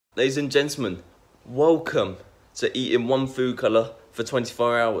Ladies and gentlemen, welcome to eating one food colour for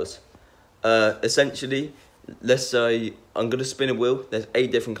 24 hours. Essentially, let's say I'm going to spin a wheel. There's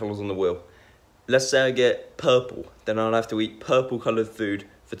 8 different colours on the wheel. Let's say I get purple, then I'll have to eat purple coloured food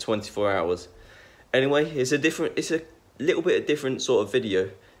for 24 hours. Anyway, it's a little bit of different sort of video.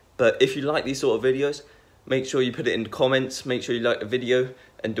 But if you like these sort of videos, make sure you put it in the comments, make sure you like the video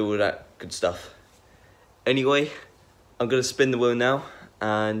and do all that good stuff. Anyway, I'm going to spin the wheel now.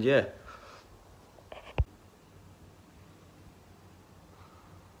 And yeah.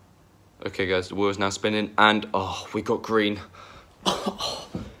 Okay guys, the wheel's now spinning and oh, we got green. Oh,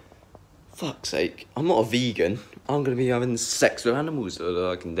 fuck's sake. I'm not a vegan. I'm gonna be having sex with animals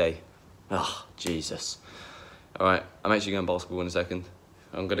the fucking day. Oh, Jesus. Alright, I'm actually going basketball in a second.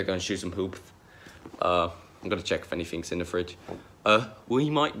 I'm gonna go and shoot some hoop. I'm gonna check if anything's in the fridge.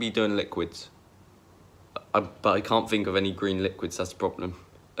 We might be doing liquids. But I can't think of any green liquids, that's the problem.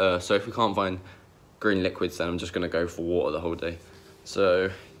 So if we can't find green liquids, then I'm just going to go for water the whole day.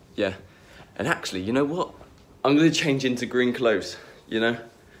 So, yeah. And actually, you know what? I'm going to change into green clothes, you know?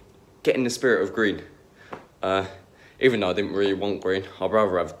 Get in the spirit of green. Even though I didn't really want green, I'd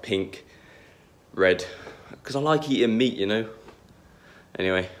rather have pink, red. Because I like eating meat, you know?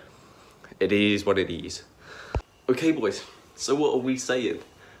 Anyway, it is what it is. Okay, boys. So what are we saying?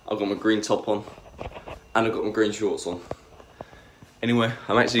 I've got my green top on. And I've got my green shorts on. Anyway,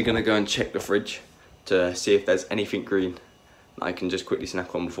 I'm actually going to go and check the fridge to see if there's anything green that I can just quickly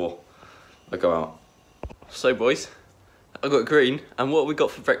snack on before I go out. So boys, I got green, and what have we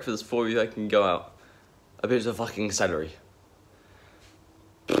got for breakfast before I can go out? A bit of fucking celery.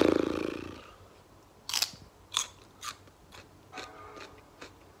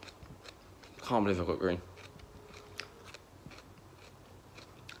 Can't believe I got green.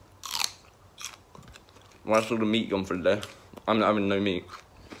 Well, that's all the meat gone for the day. I'm not having no meat.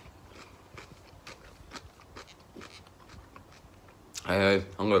 Hey,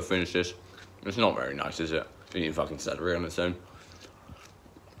 I'm gonna finish this. It's not very nice, is it? Eating fucking celery on its own.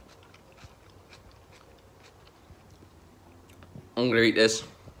 I'm gonna eat this,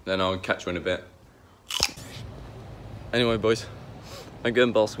 then I'll catch you in a bit. Anyway, boys, I'm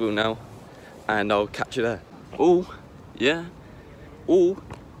going basketball now, and I'll catch you there. Oh, yeah. Oh.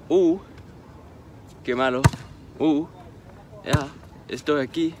 Qué malo. Yeah, estoy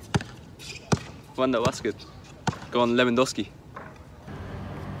aquí. Jugando basket. Con Lewandowski.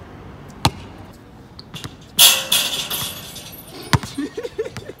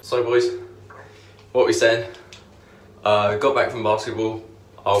 So boys, what are we saying? Got back from basketball.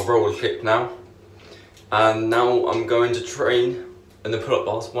 I'll roll a clip now. And now I'm going to train in the pull-up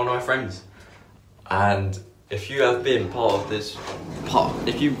bars with one of my friends. And if you have been part of this,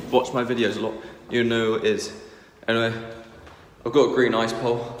 if you watch my videos a lot, you know who it is. Anyway, I've got a green ice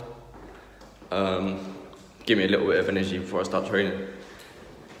pole. Give me a little bit of energy before I start training.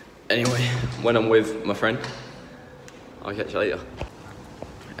 Anyway, when I'm with my friend, I'll catch you later.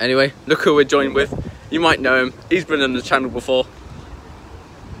 Anyway, look who we're joined with. You might know him. He's been on the channel before.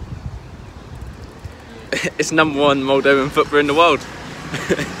 It's #1 Moldovan footballer in the world.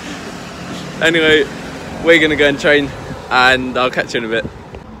 Anyway, we're gonna go and train, and I'll catch you in a bit.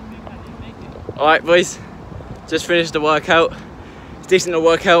 Alright boys, just finished the workout. It's decent to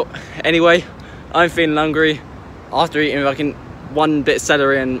workout. Anyway, I'm feeling hungry after eating fucking one bit of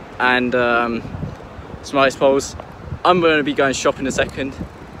celery and some ice poles. I'm going to be going shopping in a second,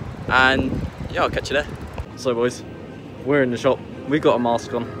 and yeah, I'll catch you there. So boys, we're in the shop. We've got a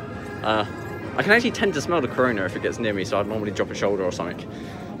mask on. I can actually tend to smell the corona if it gets near me, so I'd normally drop a shoulder or something.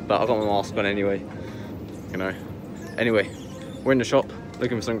 But I've got my mask on anyway, you know. Anyway, we're in the shop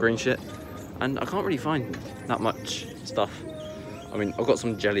looking for some green shit. And I can't really find that much stuff. I mean, I've got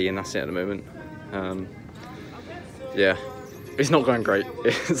some jelly and that's it at the moment. Yeah, it's not going great.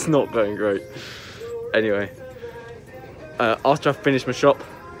 It's not going great. Anyway, after I've finished my shop,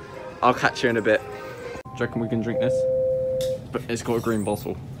 I'll catch you in a bit. Do you reckon we can drink this? But it's got a green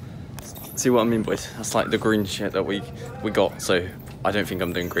bottle. See what I mean, boys? That's like the green shit that we got, so I don't think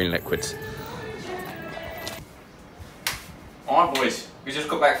I'm doing green liquids. Alright boys, we just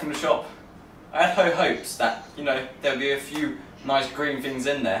got back from the shop. I had high hopes that, you know, there'll be a few nice green things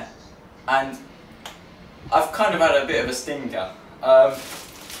in there, and I've kind of had a bit of a stinker. I've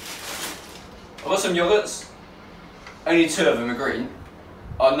got some yogurts, only 2 of them are green.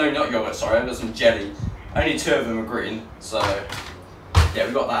 Oh no, not yogurt, sorry, I've got some jelly, only 2 of them are green, so yeah,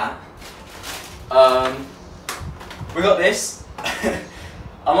 we got that. We got this. I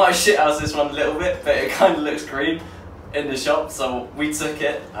might have shit housed this one a little bit, but it kind of looks green in the shop, so we took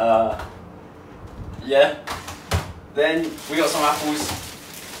it. Yeah. Then we got some apples.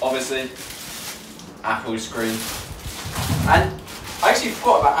 obviously, apple screen. And I actually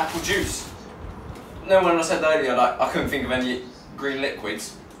forgot about apple juice. No, when I said earlier, like, I couldn't think of any green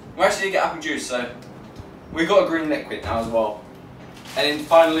liquids. We actually did get apple juice, so we got a green liquid now as well. And then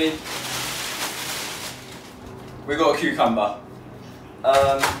finally, we got a cucumber.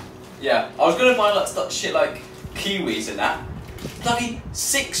 Yeah, I was gonna buy like shit like kiwis and that. Bloody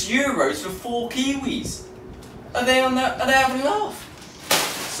 €6 for 4 kiwis. Are they having a laugh?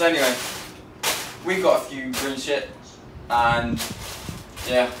 So anyway, we got a few green shit, and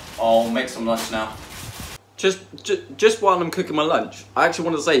yeah, I'll make some lunch now. Just while I'm cooking my lunch, I actually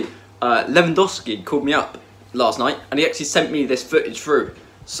want to say Lewandowski called me up last night, and he actually sent me this footage through.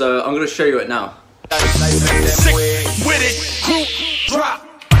 So I'm gonna show you it now.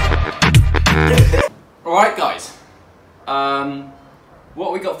 Alright guys,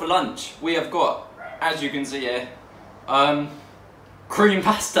 what we got for lunch? We have got, as you can see here, cream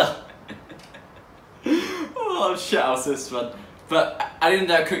pasta. Oh shit, how's this one? But I didn't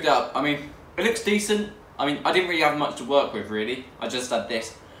know I cooked it up. I mean, it looks decent. I mean, I didn't really have much to work with really. I just had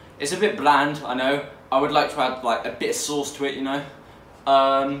this. It's a bit bland, I know. I would like to add like a bit of sauce to it, you know.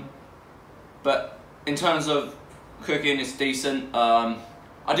 But in terms of cooking, it's decent.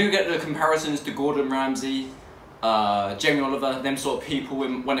 I do get the comparisons to Gordon Ramsay, Jamie Oliver, them sort of people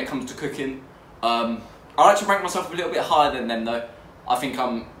when it comes to cooking. I like to rank myself a little bit higher than them though. I think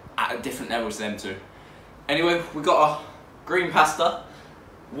I'm at a different level to them too. Anyway, we got our green pasta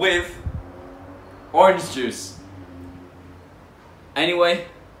with orange juice. Anyway,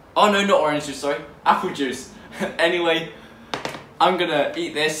 oh no, not orange juice, sorry, apple juice. Anyway, I'm gonna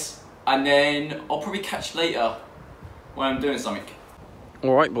eat this and then I'll probably catch you later when I'm doing something.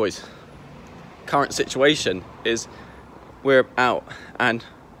 Alright boys, current situation is we're out and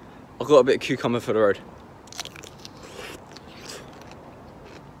I've got a bit of cucumber for the road.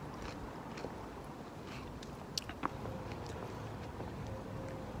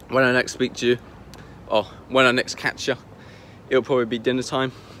 When I next speak to you, or when I next catch you, it'll probably be dinner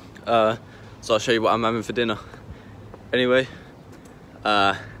time. So I'll show you what I'm having for dinner. Anyway,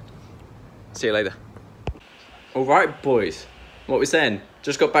 see you later. Alright boys, what we saying?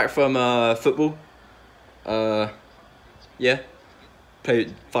 Just got back from football. Yeah,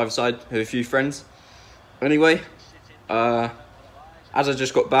 played five-a-side with a few friends. Anyway, as I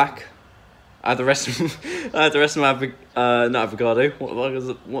just got back, I had the rest of my not avocado. What was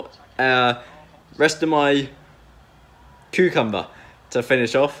it? What? Rest of my cucumber to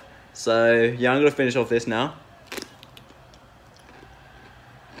finish off. So yeah, I'm gonna finish off this now.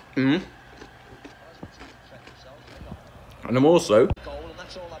 And I'm also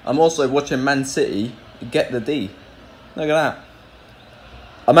watching Man City get the D. Look at that.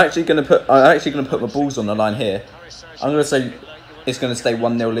 I'm actually gonna put my balls on the line here. I'm gonna say it's gonna stay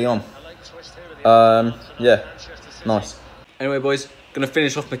 1-0 Lyon. Yeah, nice. Anyway, boys, gonna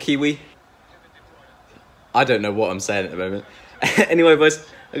finish off my kiwi. I don't know what I'm saying at the moment. Anyway, boys,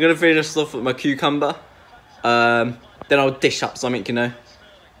 I'm gonna finish off with my cucumber. Then I'll dish up something, you know.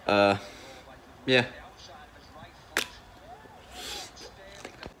 Yeah.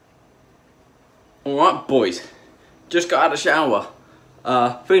 Alright, boys, just got out of the shower.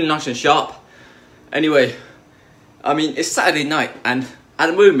 Feeling nice and sharp. Anyway, I mean, it's Saturday night, and at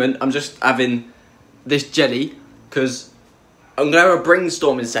the moment, I'm just having this jelly, because I'm going to have a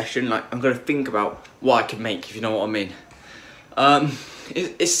brainstorming session, like, I'm going to think about what I could make, if you know what I mean.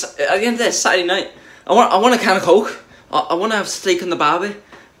 It's at the end of the day, it's Saturday night. I want a can of Coke. I want to have steak on the barbie,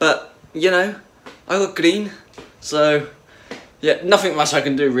 but, you know, I got green, so, yeah, nothing much I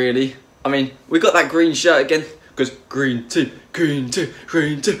can do, really. I mean, we got that green shirt again, because green tea, green tea,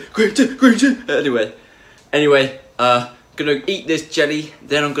 green tea, green tea, green tea. Anyway, gonna eat this jelly,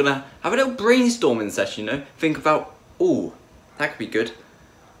 then I'm gonna have a little brainstorming session, you know? Think about, ooh, that could be good.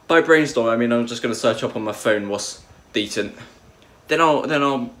 By brainstorm, I mean I'm just gonna search up on my phone what's decent. Then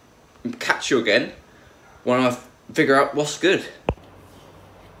I'll catch you again when I figure out what's good.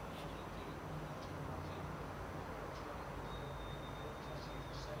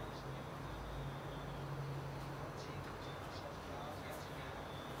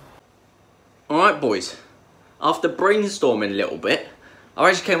 Alright boys, after brainstorming a little bit, I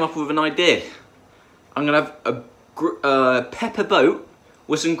actually came up with an idea. I'm going to have a pepper boat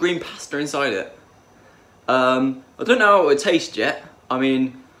with some green pasta inside it. I don't know how it would taste yet. I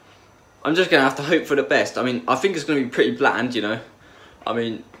mean, I'm just going to have to hope for the best. I mean, I think it's going to be pretty bland, you know. I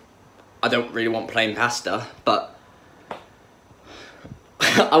mean, I don't really want plain pasta, but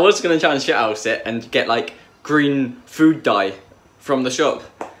I was going to try and shithouse it and get like green food dye from the shop.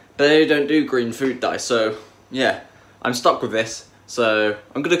 But they don't do green food dye, so yeah, I'm stuck with this. So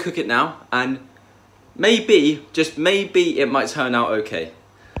I'm gonna cook it now, and maybe, just maybe, it might turn out okay.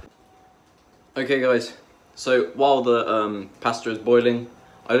 Okay guys, so while the pasta is boiling,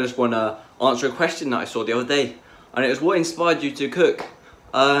 I just wanna answer a question that I saw the other day, and it was, what inspired you to cook?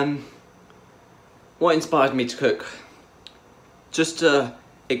 What inspired me to cook? Just to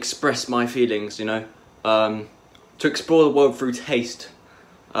express my feelings, you know, to explore the world through taste.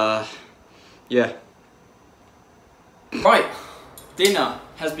 Yeah. Right, dinner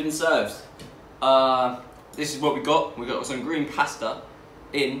has been served. This is what we got. We got some green pasta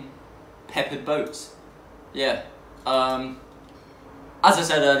in peppered boats. Yeah. As I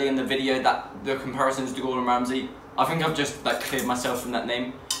said earlier in the video, that the comparisons to Gordon Ramsay, I think I've just like cleared myself from that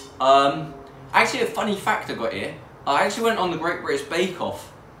name. Actually, a funny fact I got here. I actually went on the Great British Bake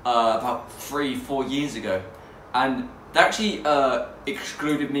Off about 3-4 years ago, and they actually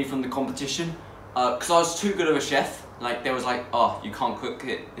excluded me from the competition because I was too good of a chef. Like, they was like, oh, you can't cook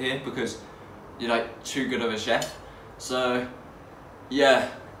it here because you're like too good of a chef. So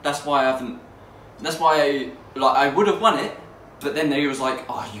yeah, that's why I haven't. That's why I would have won it, but then they was like,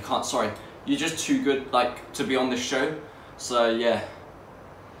 oh, you can't. Sorry, you're just too good like to be on this show. So yeah.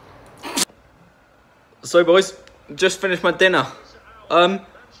 So boys, just finished my dinner. I'd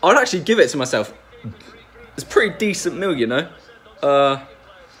actually give it to myself. It's a pretty decent meal, you know.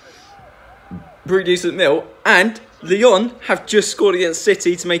 Pretty decent meal, and Lyon have just scored against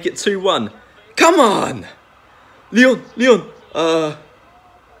City to make it 2-1. Come on! Lyon!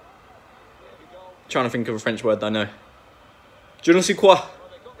 Trying to think of a French word that I know. Je ne sais quoi.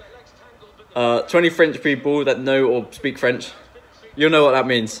 20 French people that know or speak French, you'll know what that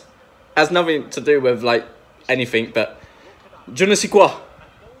means. Has nothing to do with like anything, but je ne sais quoi.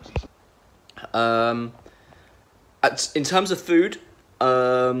 In terms of food,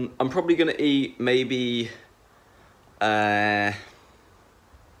 I'm probably gonna eat maybe a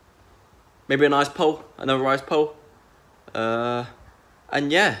nice pole, another rice pole,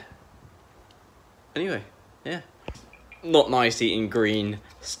 and yeah. Anyway, yeah. Not nice eating green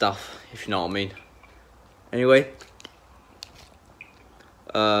stuff, if you know what I mean. Anyway,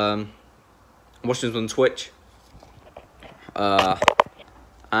 watching this on Twitch,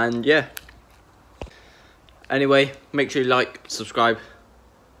 and yeah. Anyway, make sure you like, subscribe,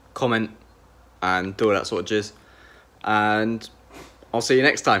 comment, and do all that sort of jizz. And I'll see you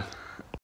next time.